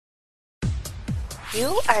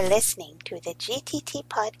You are listening to the GTT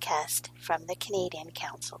podcast from the Canadian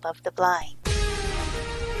Council of the Blind.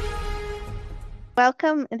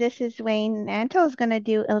 Welcome. This is Wayne Antle is going to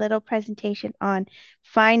do a little presentation on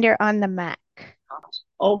Finder on the Mac.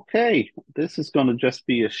 Okay, this is going to just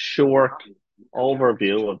be a short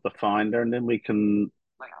overview of the Finder, and then we can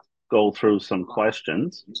go through some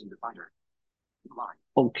questions.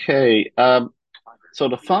 Okay, so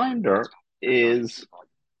the Finder is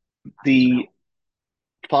the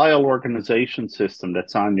file organization system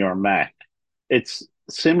that's on your Mac. It's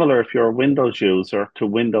similar if you're a Windows user to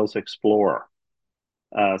Windows Explorer.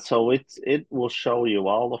 So it will show you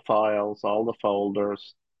all the files, all the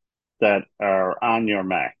folders that are on your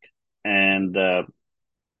Mac, and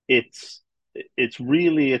it's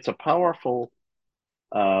it's a powerful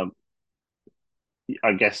uh,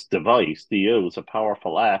 I guess device to use, a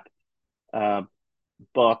powerful app, uh,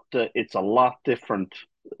 but it's a lot different.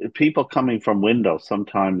 People coming from Windows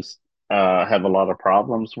sometimes have a lot of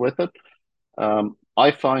problems with it.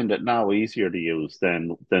 I find it now easier to use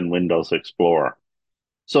than Windows Explorer.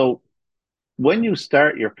 So when you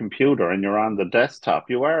start your computer and you're on the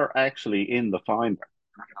desktop, you are actually in the Finder.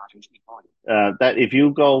 That if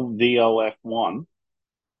you go VOF1,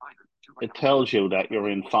 it tells you that you're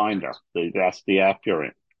in Finder. That's the app you're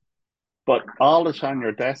in. But all that's on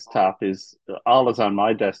your desktop is all that's on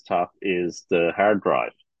my desktop is the hard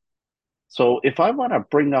drive. So if I want to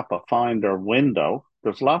bring up a Finder window,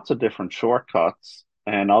 there's lots of different shortcuts,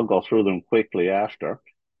 and I'll go through them quickly after.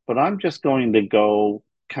 But I'm just going to go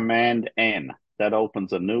Command N. That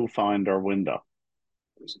opens a new Finder window.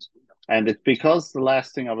 And it's because the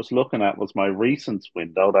last thing I was looking at was my recents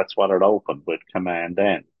window. That's what it opened with Command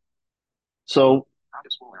N. So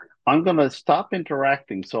I'm going to stop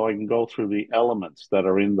interacting so I can go through the elements that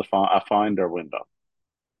are in the Finder window.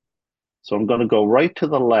 So I'm going to go right to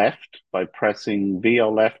the left by pressing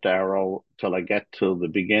VO left arrow till I get to the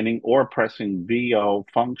beginning, or pressing VO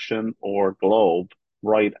function or globe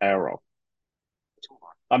right arrow.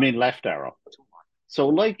 I mean left arrow. So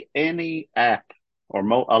like any app or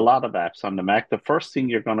a lot of apps on the Mac, the first thing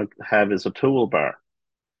you're going to have is a toolbar.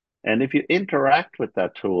 And if you interact with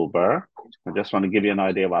that toolbar, I just want to give you an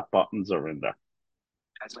idea what buttons are in there.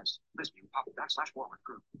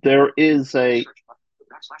 There is a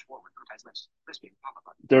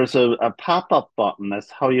pop-up button.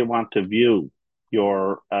 That's how you want to view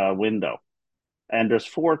your window. And there's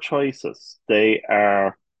four choices. They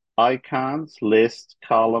are icons, list,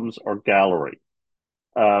 columns, or gallery.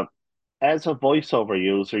 As a voiceover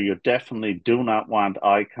user, you definitely do not want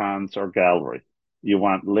icons or gallery. You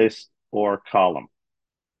want list or column.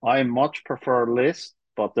 I much prefer list,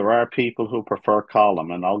 but there are people who prefer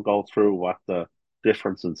column, and I'll go through what the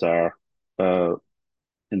differences are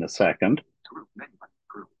in a second.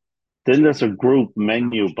 Then there's a group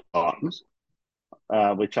menu button,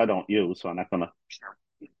 which I don't use, so I'm not going to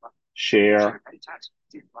share.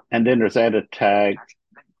 And then there's edit tag,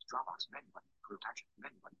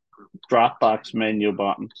 Dropbox menu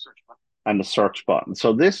button, and the search button.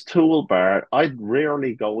 So this toolbar, I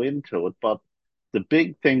rarely go into it, but the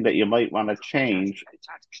big thing that you might want to change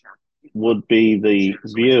would be the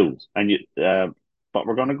view. But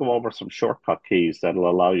we're going to go over some shortcut keys that'll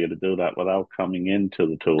allow you to do that without coming into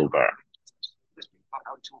the toolbar.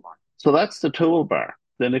 So that's the toolbar.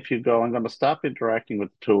 Then if you go, I'm going to stop interacting with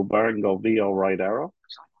the toolbar and go VO right arrow.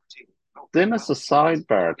 Then it's the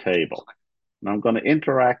sidebar table. And I'm going to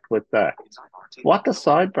interact with that. What the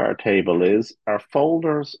sidebar table is are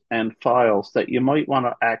folders and files that you might want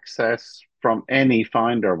to access from any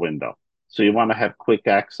Finder window. So you want to have quick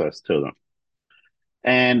access to them.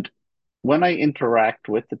 And when I interact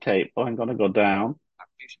with the table, I'm going to go down.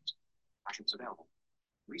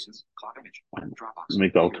 Let me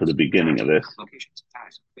go to the beginning of this.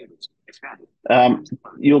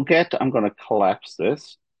 You'll get, I'm going to collapse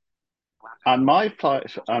this. On my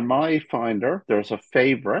Finder, there's a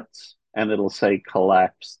favorites, and it'll say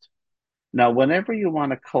collapsed. Now, whenever you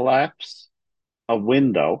want to collapse a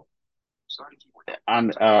window,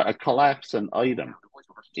 on collapse an item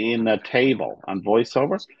in a table on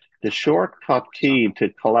VoiceOver, the shortcut key to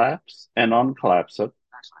collapse and uncollapse it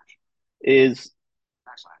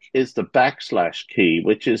is the backslash key,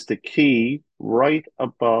 which is the key right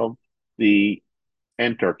above the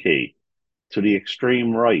enter key to the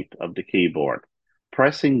extreme right of the keyboard.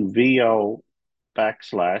 Pressing VO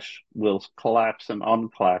backslash will collapse and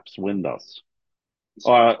uncollapse windows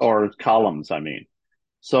or columns, I mean.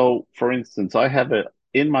 So, for instance, I have it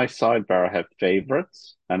in my sidebar, I have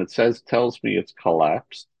favorites, and it tells me it's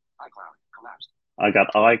collapsed. I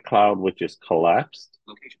got iCloud, which is collapsed.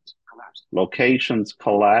 Locations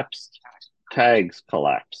collapsed. tags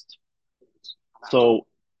collapsed. So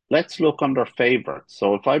let's look under favorites.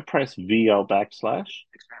 So if I press VO backslash,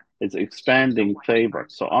 it's expanding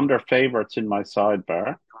favorites. So under favorites in my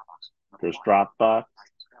sidebar, there's Dropbox,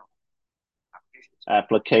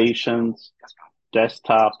 applications,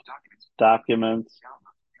 desktop, documents,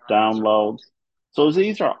 downloads. So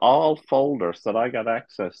these are all folders that I got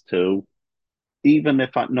access to, even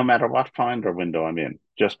if no matter what Finder window I'm in,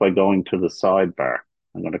 just by going to the sidebar.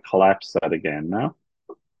 I'm going to collapse that again now.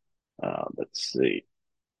 Let's see.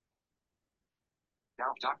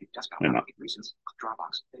 You know.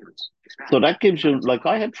 So that gives you, like,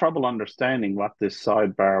 I had trouble understanding what this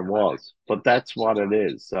sidebar was, but that's what it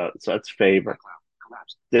is. So that's favorite.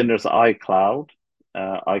 Then there's iCloud.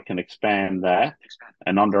 I can expand that.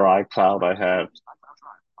 And under iCloud, I have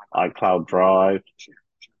iCloud Drive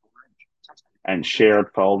and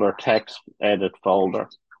shared folder, text edit folder.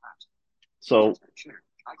 So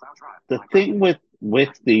the thing with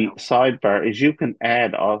the sidebar is you can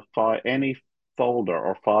add any folder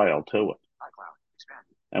or file to it.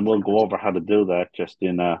 And we'll go over how to do that just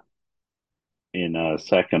in a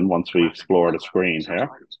second once we explore the screen here.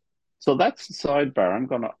 So that's the sidebar. I'm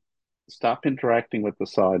going to stop interacting with the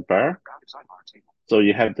sidebar. So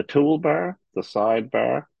you have the toolbar, the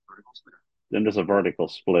sidebar, then there's a vertical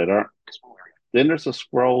splitter, then there's a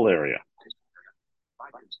scroll area.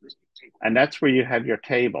 And that's where you have your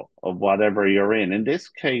table of whatever you're in. In this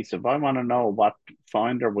case, if I want to know what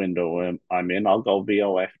Finder window I'm in, I'll go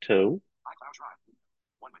VOF2,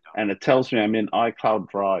 and it tells me I'm in iCloud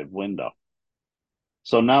Drive window.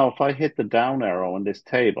 So now if I hit the down arrow in this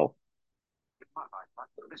table,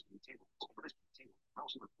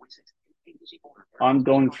 I'm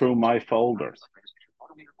going through my folders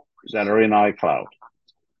that are in iCloud.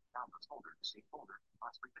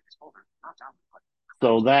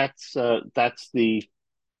 So that's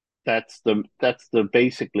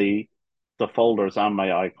basically the folders on my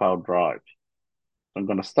iCloud Drive. I'm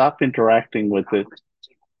going to stop interacting with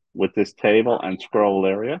this table and scroll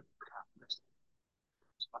area,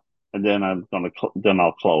 and then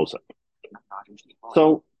I'll close it.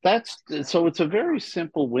 So it's a very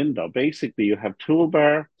simple window. Basically, you have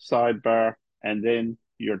toolbar, sidebar, and then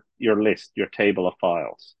your list, your table of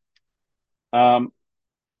files.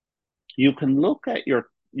 You can look at your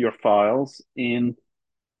files in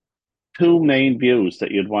two main views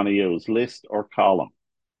that you'd want to use, list or column.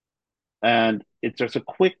 And there's a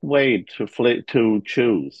quick way to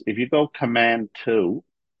choose. If you go Command 2,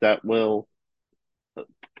 that will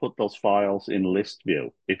put those files in list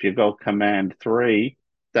view. If you go Command 3,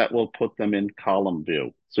 that will put them in column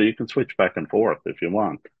view. So you can switch back and forth if you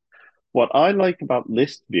want. What I like about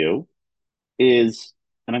list view is,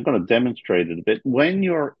 and I'm going to demonstrate it a bit, when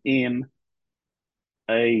you're in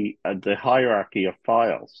the hierarchy of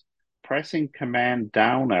files, pressing Command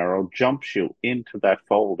down arrow jumps you into that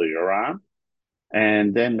folder you're on.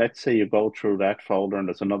 And then let's say you go through that folder and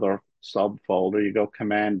there's another subfolder, you go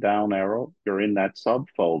Command down arrow, you're in that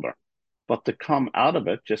subfolder. But to come out of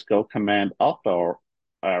it, just go Command up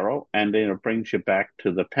arrow, and then it brings you back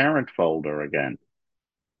to the parent folder again.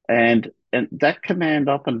 And that Command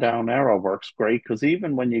up and down arrow works great because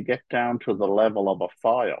even when you get down to the level of a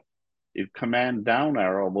file, if Command down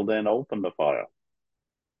arrow will then open the file.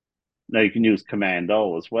 Now you can use Command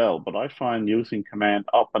O as well, but I find using Command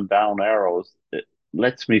up and down arrows, it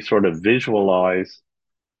lets me sort of visualize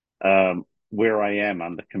where I am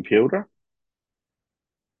on the computer.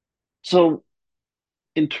 So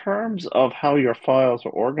in terms of how your files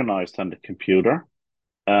are organized on the computer,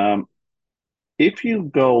 um, if you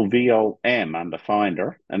go VOM on the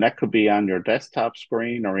Finder, and that could be on your desktop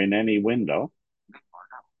screen or in any window,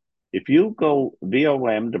 if you go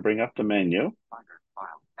VOM to bring up the menu,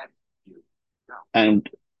 and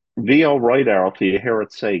VO right arrow till you hear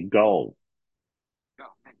it say go,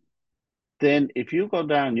 then if you go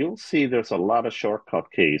down, you'll see there's a lot of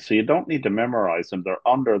shortcut keys. So you don't need to memorize them. They're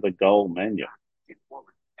under the go menu.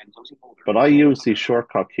 But I use these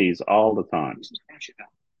shortcut keys all the time.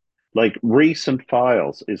 Like recent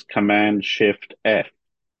files is Command Shift F.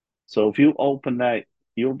 So if you open that,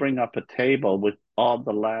 you'll bring up a table with all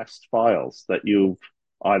the last files that you've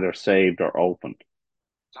either saved or opened.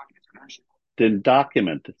 Then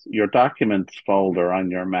your documents folder on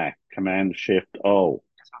your Mac, Command Shift O.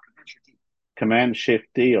 Command Shift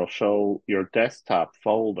D will show your desktop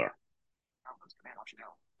folder.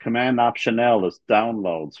 Command Option L is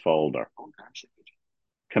downloads folder.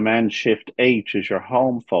 Command Shift H is your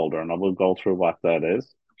home folder, and I will go through what that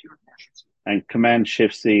is. And Command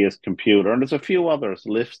Shift C is computer, and there's a few others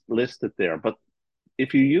listed there. But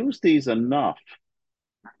if you use these enough,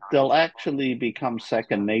 they'll actually become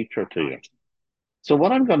second nature to you. So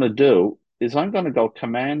what I'm going to do is I'm going to go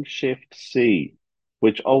Command Shift C,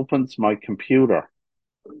 which opens my computer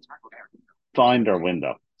Finder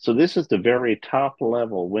window. So this is the very top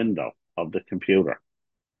level window of the computer.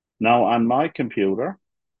 Now on my computer,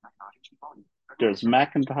 there's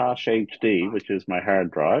Macintosh HD, which is my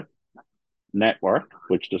hard drive, network,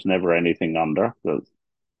 which there's never anything under.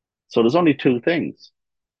 So there's only two things.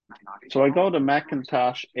 So I go to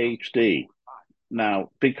Macintosh HD.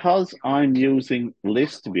 Now, because I'm using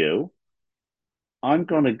list view, I'm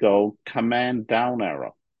going to go Command down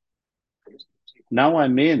arrow. Now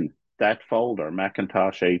I'm in that folder,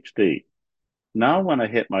 Macintosh HD. Now, when I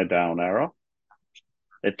hit my down arrow,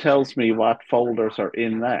 it tells me what folders are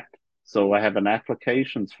in that. So I have an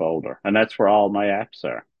applications folder, and that's where all my apps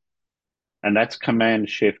are. And that's Command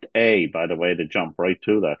Shift A, by the way, to jump right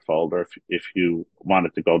to that folder if you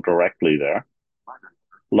wanted to go directly there.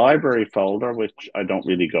 Library folder, which I don't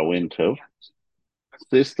really go into.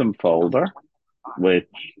 System folder, which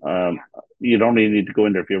you don't really need to go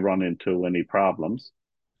in there if you run into any problems.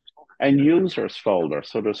 And users folder.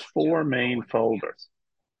 So there's four main folders.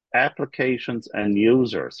 Applications and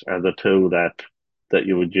users are the two that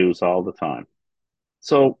you would use all the time.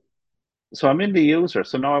 So so I'm in the user.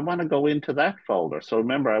 So now I want to go into that folder. So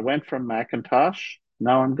remember, I went from Macintosh.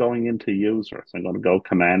 Now I'm going into users. I'm going to go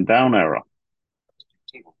Command down arrow.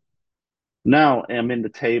 Now I'm in the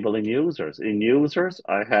table in users. In users,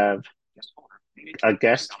 I have a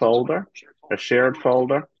guest folder, a shared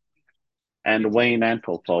folder, and Wayne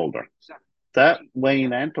Antle folder. That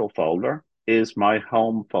Wayne Antle folder is my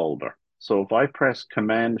home folder. So if I press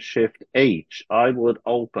Command Shift H, I would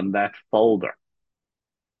open that folder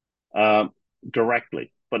uh,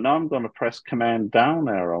 directly. But now I'm going to press Command down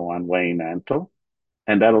arrow on Wayne Antle,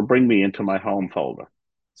 and that'll bring me into my home folder.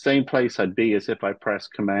 Same place I'd be as if I press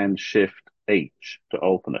Command Shift H to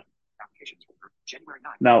open it.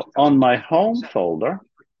 Now on my home folder,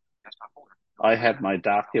 I have my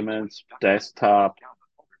documents, desktop,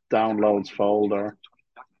 downloads folder,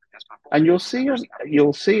 and you'll see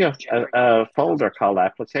a folder called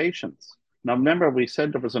applications. Now remember, we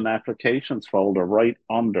said there was an applications folder right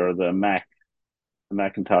under the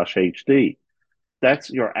Macintosh HD. That's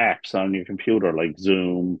your apps on your computer, like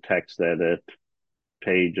Zoom, text edit,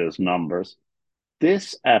 pages, numbers.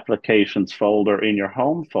 This applications folder in your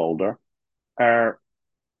home folder are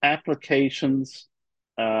applications.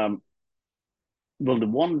 Um, well,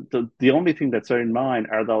 the only thing that's in mine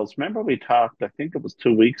are those. Remember, we talked, I think it was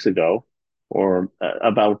 2 weeks ago, or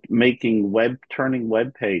about turning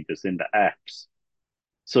web pages into apps.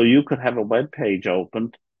 So you could have a web page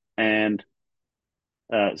opened and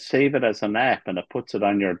save it as an app, and it puts it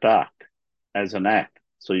on your dock as an app.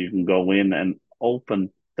 So you can go in and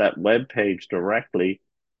open that web page directly,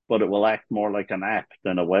 but it will act more like an app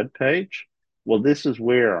than a web page. Well, this is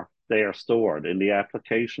where they are stored in the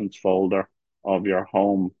applications folder of your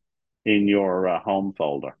home, in your home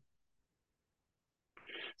folder.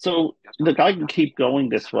 So look, I can keep going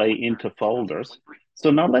this way into folders. So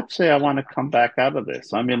now let's say I want to come back out of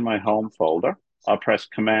this. I'm in my home folder. I'll press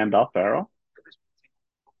Command up arrow.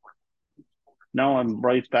 Now I'm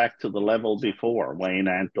right back to the level before, Wayne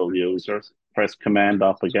Antle users. Press Command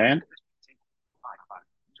up again.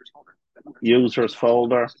 Users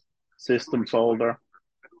folder, system folder,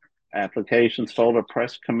 applications folder.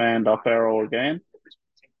 Press Command up arrow again.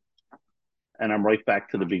 And I'm right back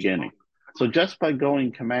to the beginning. So just by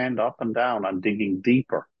going Command up and down, I'm digging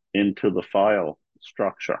deeper into the file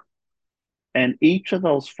structure. And each of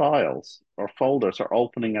those files or folders are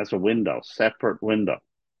opening as a window, separate window.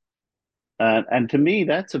 And to me,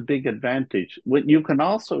 that's a big advantage. You can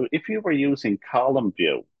also, if you were using column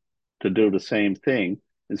view to do the same thing,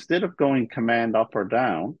 instead of going Command up or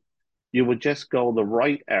down, you would just go the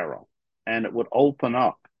right arrow and it would open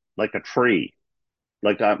up like a tree.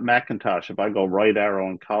 Like a Macintosh, if I go right arrow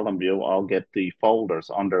in column view, I'll get the folders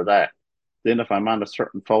under that. Then if I'm on a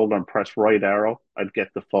certain folder and press right arrow, I'd get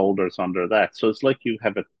the folders under that. So it's like you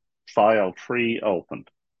have a file tree opened.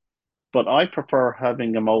 But I prefer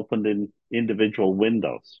having them opened in individual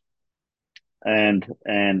windows. And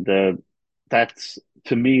that's,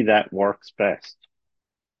 to me, that works best.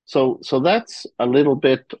 So that's a little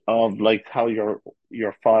bit of like how your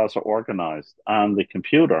files are organized on the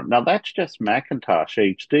computer. Now that's just Macintosh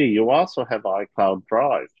HD. You also have iCloud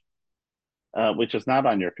Drive, which is not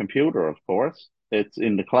on your computer, of course. It's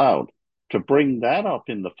in the cloud. To bring that up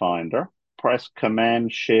in the Finder, press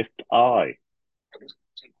Command Shift I,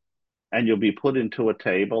 and you'll be put into a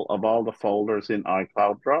table of all the folders in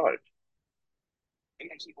iCloud Drive.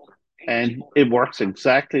 And it works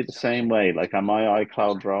exactly the same way, like on my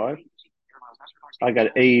iCloud Drive. I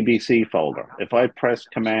got AEBC folder. If I press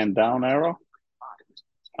Command down arrow,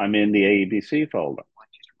 I'm in the AEBC folder.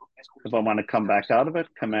 If I want to come back out of it,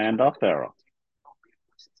 Command up arrow.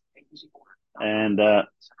 And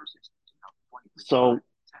so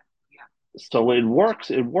so it works.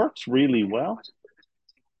 It works really well.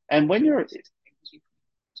 And when you're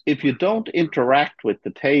if you don't interact with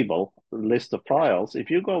the table list of files, if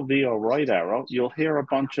you go VO right arrow, you'll hear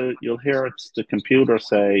it's the computer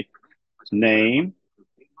say name,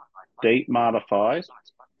 date modified,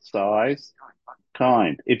 size,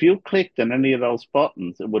 kind. If you clicked on any of those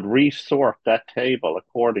buttons, it would resort that table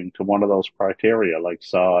according to one of those criteria like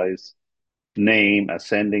size, name,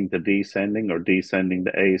 ascending to descending or descending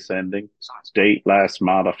to ascending, date last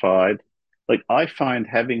modified. Like I find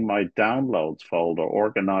having my downloads folder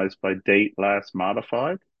organized by date last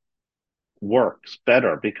modified works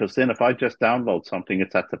better because then if I just download something,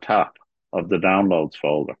 it's at the top of the downloads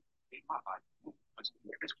folder.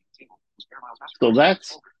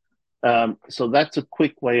 So that's a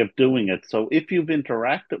quick way of doing it. So if you've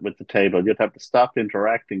interacted with the table, you'd have to stop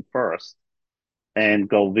interacting first and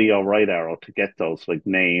go VO right arrow to get those like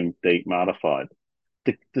name, date modified.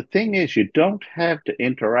 The thing is, you don't have to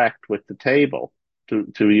interact with the table to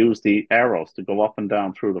use the arrows to go up and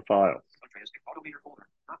down through the files.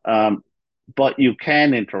 Um, but you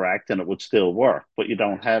can interact and it would still work, but you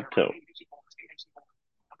don't have to.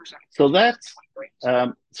 So that's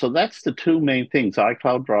the two main things: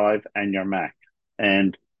 iCloud Drive and your Mac.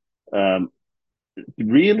 And um,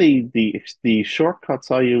 really, the shortcuts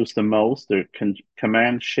I use the most are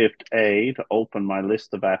Command Shift A to open my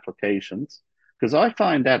list of applications because I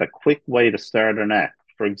find that a quick way to start an app.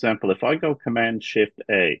 For example, if I go Command Shift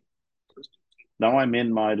A, now I'm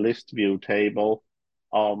in my list view table,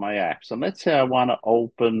 all my apps, and let's say I want to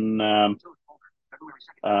open. Um,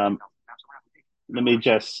 Let me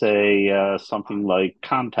just say something like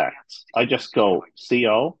contacts. I just go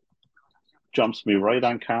CO, jumps me right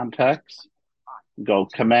on contacts. Go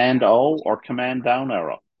Command O or Command down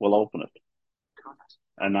arrow will open it,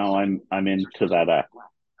 and now I'm into that app.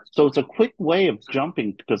 So it's a quick way of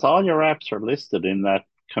jumping because all your apps are listed in that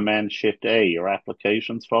Command Shift A, your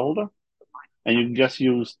applications folder, and you can just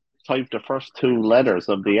use type the first two letters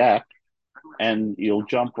of the app, and you'll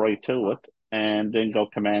jump right to it, and then go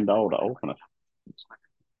Command O to open it.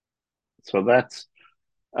 So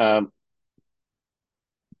um,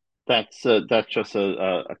 that's just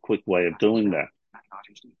a quick way of doing that.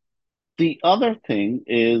 The other thing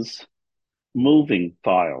is moving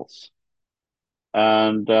files.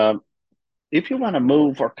 And if you want to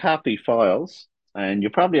move or copy files, and you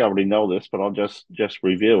probably already know this, but I'll just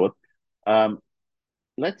review it. Um,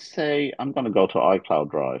 let's say I'm going to go to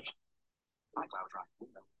iCloud Drive.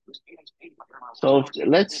 So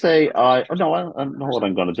let's say oh no, I know what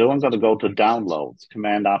I'm going to do. I'm going to go to Downloads,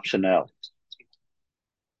 Command Option L.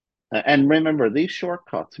 And remember these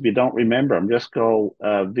shortcuts, if you don't remember them, just go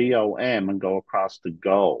VOM and go across to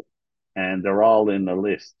Go. And they're all in the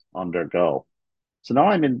list under Go. So now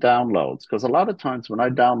I'm in downloads because a lot of times when I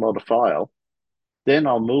download a file, then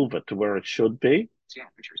I'll move it to where it should be.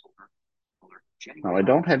 Now I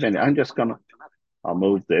don't have any, I'll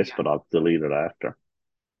move this, but I'll delete it after.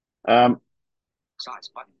 Um,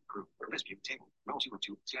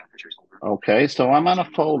 okay, so I'm on a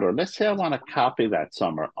folder. Let's say I want to copy that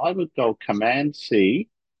somewhere. I would go Command C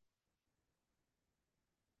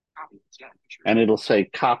and it'll say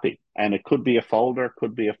copy. And it could be a folder,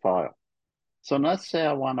 could be a file. So let's say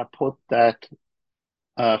I want to put that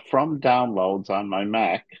from downloads on my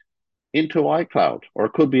Mac into iCloud, or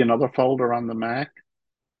it could be another folder on the Mac.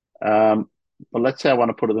 But let's say I want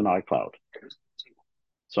to put it in iCloud.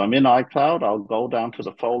 So I'm in iCloud. I'll go down to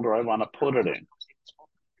the folder I want to put it in.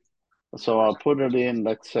 So I'll put it in,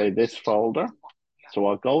 let's say, this folder. So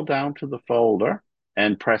I'll go down to the folder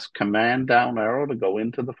and press Command down arrow to go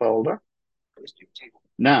into the folder.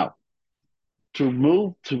 Now,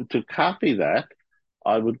 to copy that,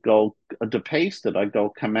 I would go to paste it. I go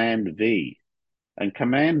Command V, and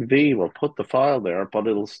Command V will put the file there, but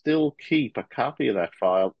it'll still keep a copy of that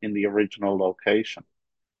file in the original location.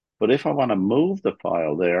 But if I want to move the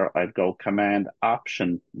file there, I'd go Command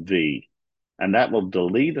Option V, and that will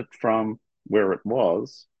delete it from where it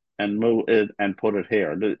was and move it and put it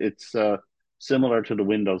here. It's similar to the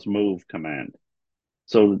Windows Move command.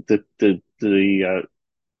 So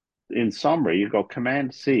in summary, you go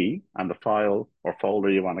Command C on the file or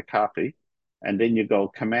folder you want to copy, and then you go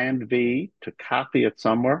Command V to copy it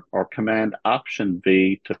somewhere, or Command Option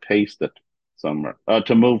V to paste it somewhere,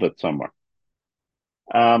 to move it somewhere.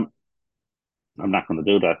 Um, I'm not going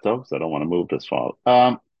to do that though, because I don't want to move this file.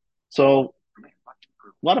 So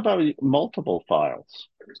what about multiple files?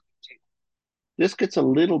 This gets a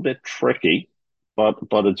little bit tricky, but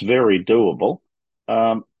it's very doable.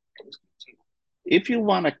 Um, if you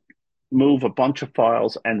want to move a bunch of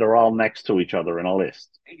files and they're all next to each other in a list,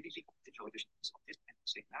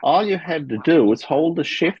 all you had to do is hold the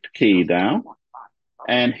shift key down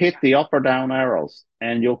and hit the up or down arrows,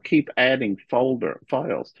 and you'll keep adding folder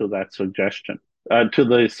files to that suggestion, to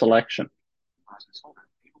the selection.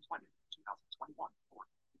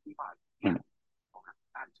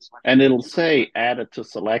 And it'll say added to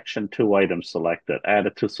selection, 2 items selected,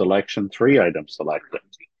 added to selection, 3 items selected.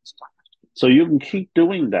 So you can keep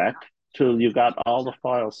doing that till you got all the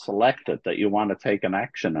files selected that you want to take an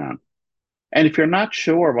action on. And if you're not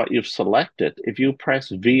sure what you've selected, if you press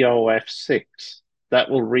VOF6, that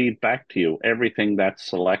will read back to you everything that's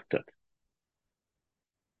selected.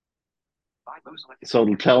 So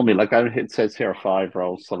it'll tell me, like it says here, 5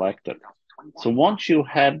 rows selected. So once you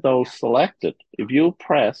have those selected, if you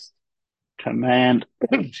press Command,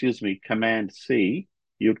 excuse me, Command C,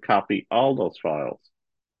 you'd copy all those files.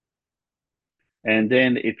 And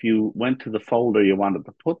then if you went to the folder you wanted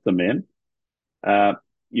to put them in, uh,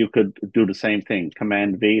 you could do the same thing,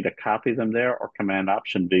 Command V to copy them there, or Command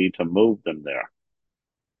Option V to move them there.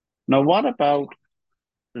 Now, what about,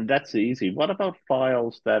 that's easy. What about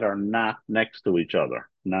files that are not next to each other,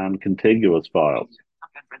 non-contiguous files?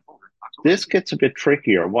 This gets a bit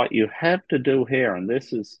trickier. What you have to do here, and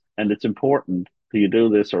this is, and it's important that you do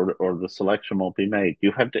this or the selection won't be made.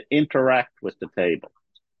 You have to interact with the table.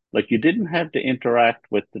 Like you didn't have to interact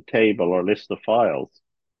with the table or list of files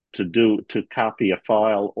to copy a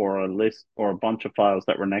file or a list or a bunch of files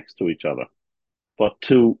that were next to each other. But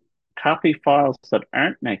to copy files that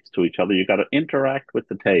aren't next to each other, you got to interact with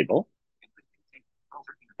the table.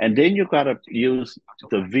 And then you've got to use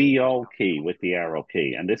the VO key with the arrow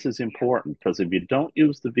key. And this is important because if you don't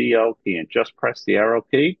use the VO key and just press the arrow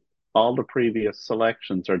key, all the previous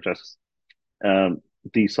selections are just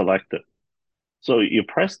deselected. So you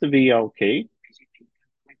press the VO key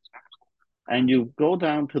and you go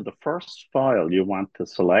down to the first file you want to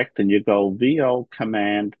select and you go VO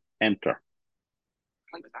Command Enter.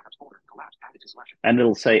 And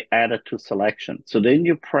it'll say add it to selection. So then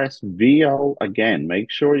you press VO again.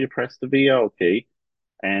 Make sure you press the VO key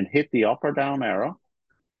and hit the up or down arrow.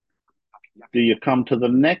 Do you come to the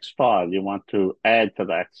next file you want to add to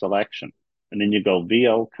that selection? And then you go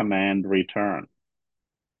VO Command Return.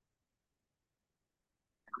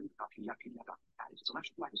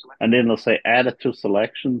 And then it'll say add it to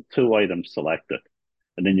selection, 2 items selected.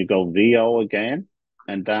 And then you go VO again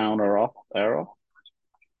and down or up arrow.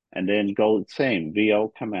 And then go the same,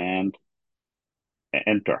 VO Command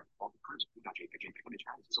Enter.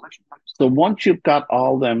 So once you've got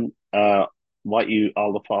all them, all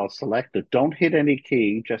the files selected, don't hit any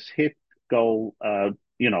key, just hit go,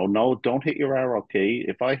 no, don't hit your arrow key.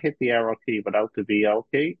 If I hit the arrow key without the VO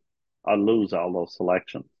key, I'll lose all those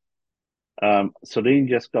selections. So then you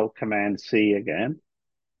just go Command C again,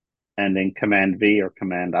 and then Command V or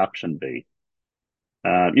Command Option V.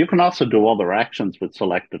 You can also do other actions with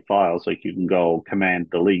selected files, like you can go Command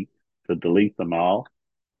Delete to delete them all.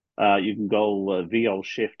 You can go VO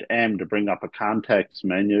Shift M to bring up a context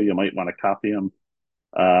menu. You might want to copy them.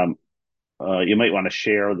 You might want to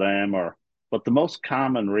share them, but the most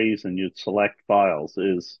common reason you'd select files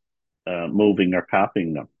is moving or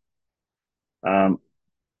copying them.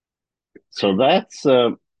 So that's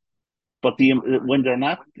but when they're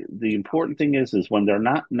not, the important thing is when they're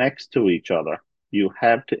not next to each other, you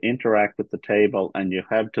have to interact with the table and you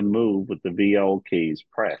have to move with the VO keys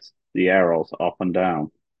pressed, the arrows up and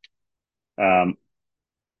down.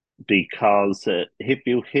 Because if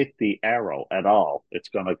you hit the arrow at all, it's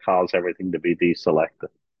going to cause everything to be deselected.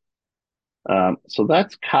 So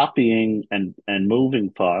that's copying and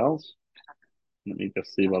moving files. Let me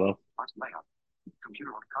just see what else.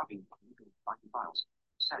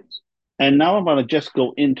 And now I'm going to just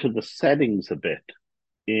go into the settings a bit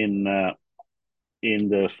in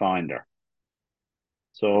the Finder.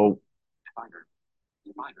 So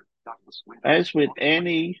as with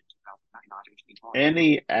any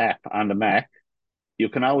app on the Mac, you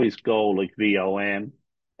can always go like VOM,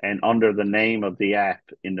 and under the name of the app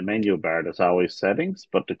in the menu bar, there's always settings.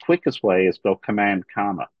 But the quickest way is go Command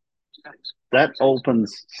comma. That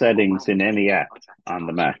opens settings in any app on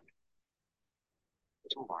the Mac.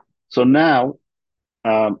 So now,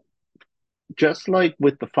 just like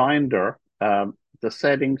with the Finder, the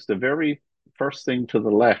settings, the very first thing to the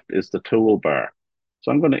left is the toolbar.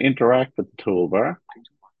 So I'm going to interact with the toolbar.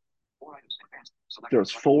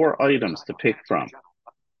 There's 4 items to pick from: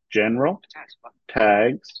 General,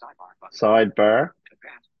 Tags, Sidebar,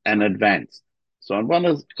 and advanced. So I'm going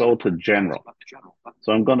to go to general.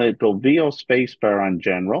 So I'm going to go VO spacebar on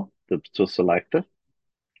general to select it.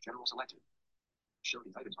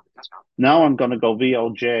 Now I'm going to go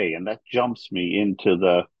VOJ, and that jumps me into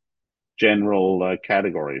the general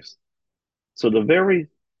categories. So the very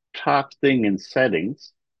top thing in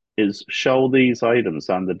settings is show these items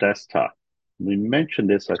on the desktop. We mentioned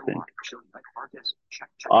this, I think.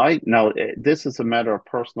 I now this is a matter of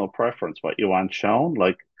personal preference, what you want shown.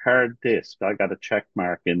 Like hard disk, I got a check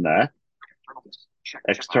mark in that.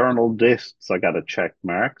 External disks, I got a check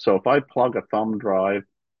mark. So if I plug a thumb drive,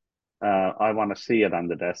 I want to see it on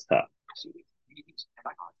the desktop.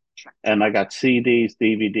 And I got CDs,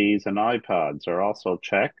 DVDs, and iPods are also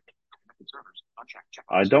checked.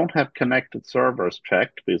 I don't have connected servers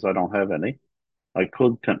checked because I don't have any. I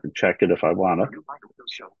could check it if I wanted.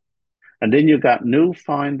 And then you got new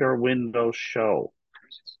Finder Windows Show.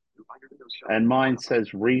 And mine says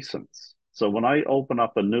recents. So when I open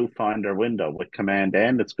up a new Finder window with Command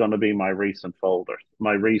N, it's going to be my recent folders,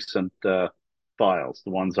 my recent files,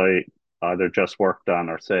 the ones I either just worked on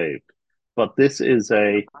or saved. But this is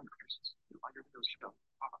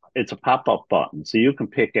it's a pop-up button, so you can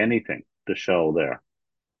pick anything to show there.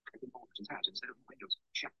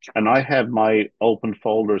 And I have my open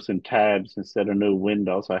folders in tabs instead of new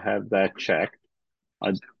windows. I have that checked.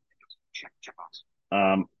 I,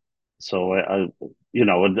 um, so I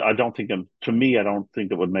don't think, to me, I don't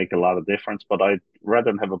think it would make a lot of difference, but I'd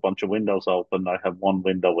rather than have a bunch of windows open, I have one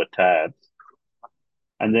window with tabs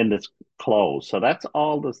and then it's closed. So that's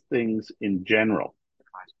all the things in general.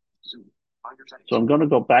 So I'm going to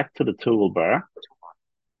go back to the toolbar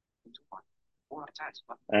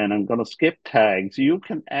and I'm going to skip tags. You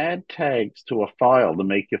can add tags to a file to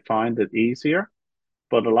make you find it easier,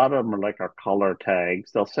 but a lot of them are like our color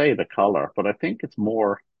tags. They'll say the color, but I think it's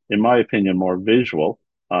more, in my opinion, more visual.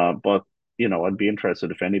 But I'd be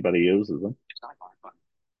interested if anybody uses them.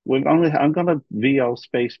 I'm going to VO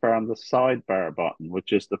spacebar on the sidebar button,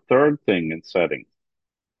 which is the third thing in settings.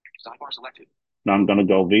 Now I'm going to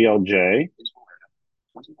go VOJ.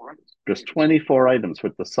 There's 24 items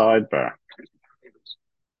with the sidebar.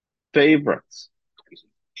 Favorites.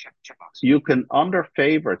 Under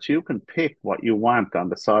favorites, you can pick what you want on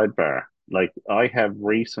the sidebar. Like I have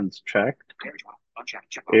recents checked.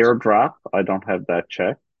 AirDrop, I don't have that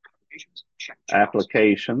checked.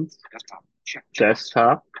 Applications,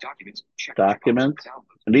 desktop, documents.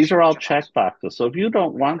 And these are all checkboxes. So if you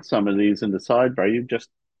don't want some of these in the sidebar, you just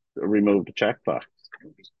remove the checkbox.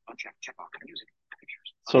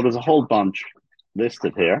 So there's a whole bunch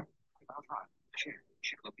listed here.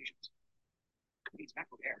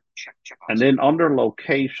 And then under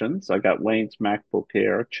locations, I got Wayne's MacBook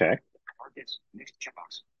Air checked.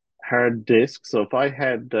 Hard disk. So if I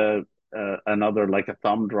had another, like a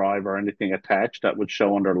thumb drive or anything attached, that would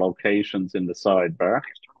show under locations in the sidebar.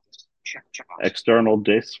 External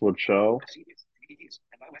disks would show.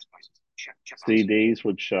 CDs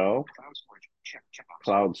would show.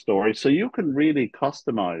 Cloud storage. So you can really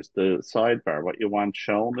customize the sidebar, what you want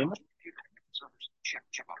shown in it.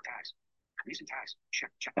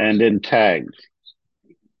 And then tags.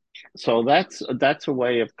 So that's a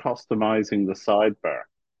way of customizing the sidebar.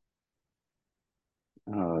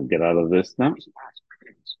 Get out of this now.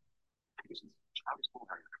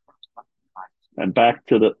 And back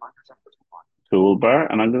to the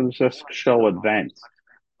toolbar, and I'm going to just show advanced.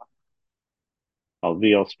 I'll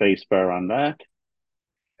VO spacebar on that,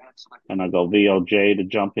 and I'll go VOJ to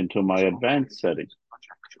jump into my advanced setting.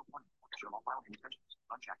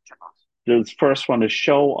 The first one is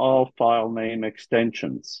show all file name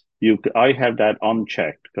extensions. I have that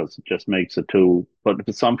unchecked because it just makes it too,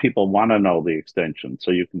 but some people want to know the extension,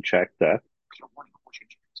 so you can check that.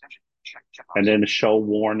 And then show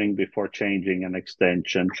warning before changing an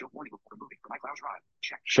extension.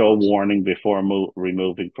 Show warning before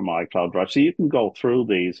removing from iCloud Drive. So you can go through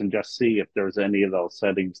these and just see if there's any of those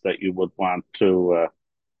settings that you would want to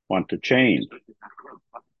change.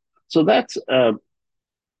 So that's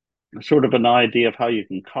sort of an idea of how you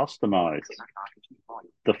can customize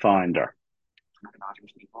the Finder.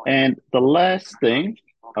 And the last thing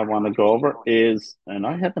I want to go over is, and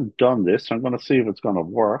I haven't done this, so I'm going to see if it's going to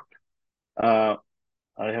work. I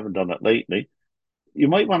haven't done it lately. You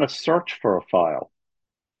might want to search for a file.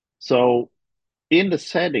 So in the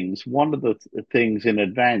settings, one of the things in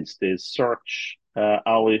advanced is search.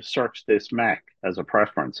 Always search this Mac as a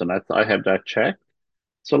preference, and I have that checked.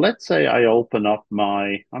 So let's say I open up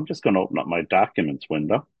I'm just going to open up my documents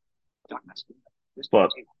window,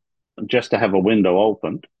 but just to have a window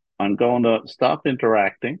opened, I'm going to stop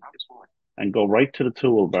interacting and go right to the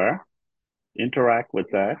toolbar. interact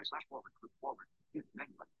with that.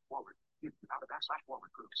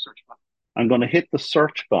 I'm going to hit the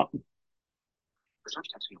search button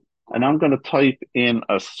and I'm going to type in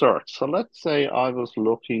a search. So let's say I was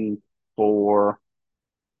looking for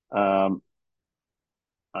um,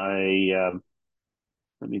 a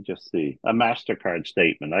let me just see, a MasterCard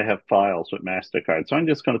statement. I have files with MasterCard. So I'm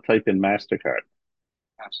just going to type in MasterCard.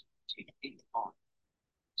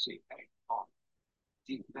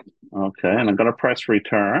 Okay, and I'm going to press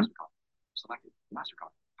return.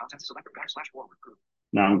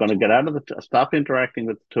 Now I'm going to get out of stop interacting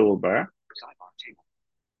with the toolbar.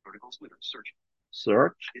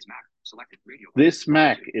 Search. This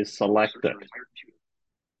Mac is selected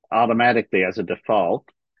automatically as a default.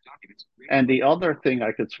 And the other thing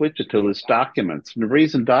I could switch it to is documents. And the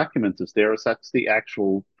reason documents is there is that's the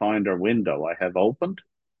actual Finder window I have opened.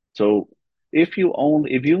 So if you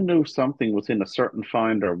knew something was in a certain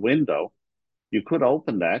Finder window, you could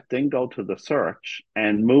open that, then go to the search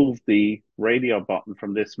and move the radio button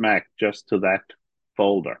from this Mac just to that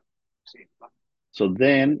folder. So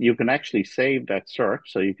then you can actually save that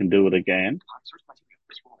search so you can do it again.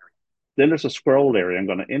 Then there's a scroll area. I'm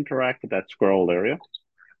going to interact with that scroll area.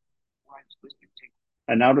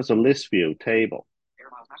 And now there's a list view table.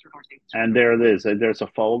 And there it is. There's a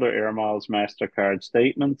folder, Air Miles MasterCard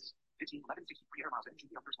statements.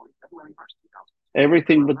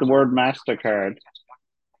 Everything but the word MasterCard,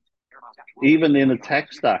 even in a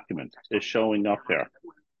text document, is showing up here.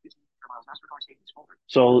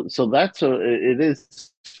 So it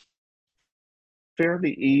is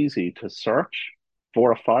fairly easy to search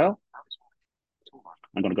for a file.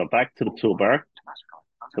 I'm going to go back to the toolbar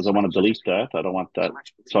because I want to delete that. I don't want that.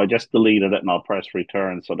 So I just deleted it and I'll press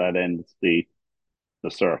return. So that ends the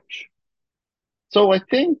search. So I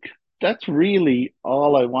think that's really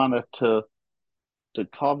all I wanted to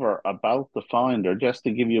cover about the Finder, just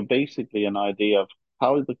to give you basically an idea of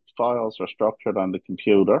how the files are structured on the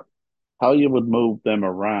computer, how you would move them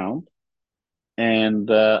around, and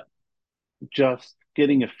just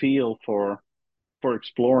getting a feel for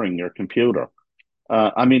exploring your computer.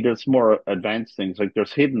 I mean, there's more advanced things like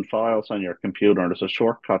there's hidden files on your computer, and there's a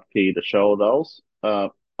shortcut key to show those.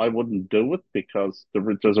 I wouldn't do it because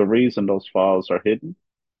there's a reason those files are hidden.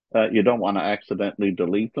 You don't want to accidentally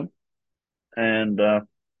delete them, and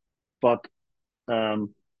but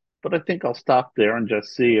um, but I think I'll stop there and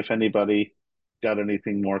just see if anybody got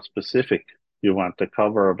anything more specific you want to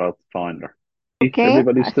cover about the Finder. Okay,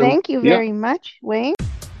 Everybody still? thank you Yeah. very much, Wayne.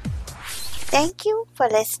 Thank you for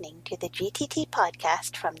listening to the GTT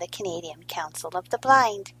podcast from the Canadian Council of the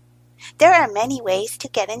Blind. There are many ways to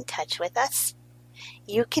get in touch with us.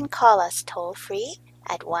 You can call us toll-free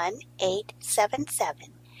at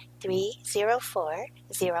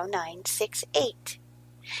 1-877-304-0968.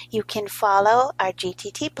 You can follow our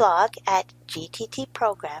GTT blog at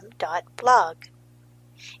gttprogram.blog.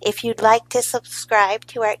 If you'd like to subscribe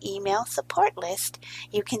to our email support list,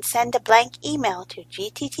 you can send a blank email to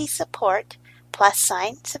gttsupport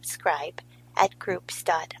 +subscribe at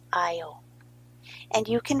groups.io. And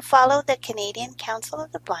you can follow the Canadian Council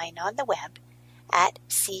of the Blind on the web at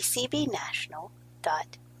ccbnational.ca.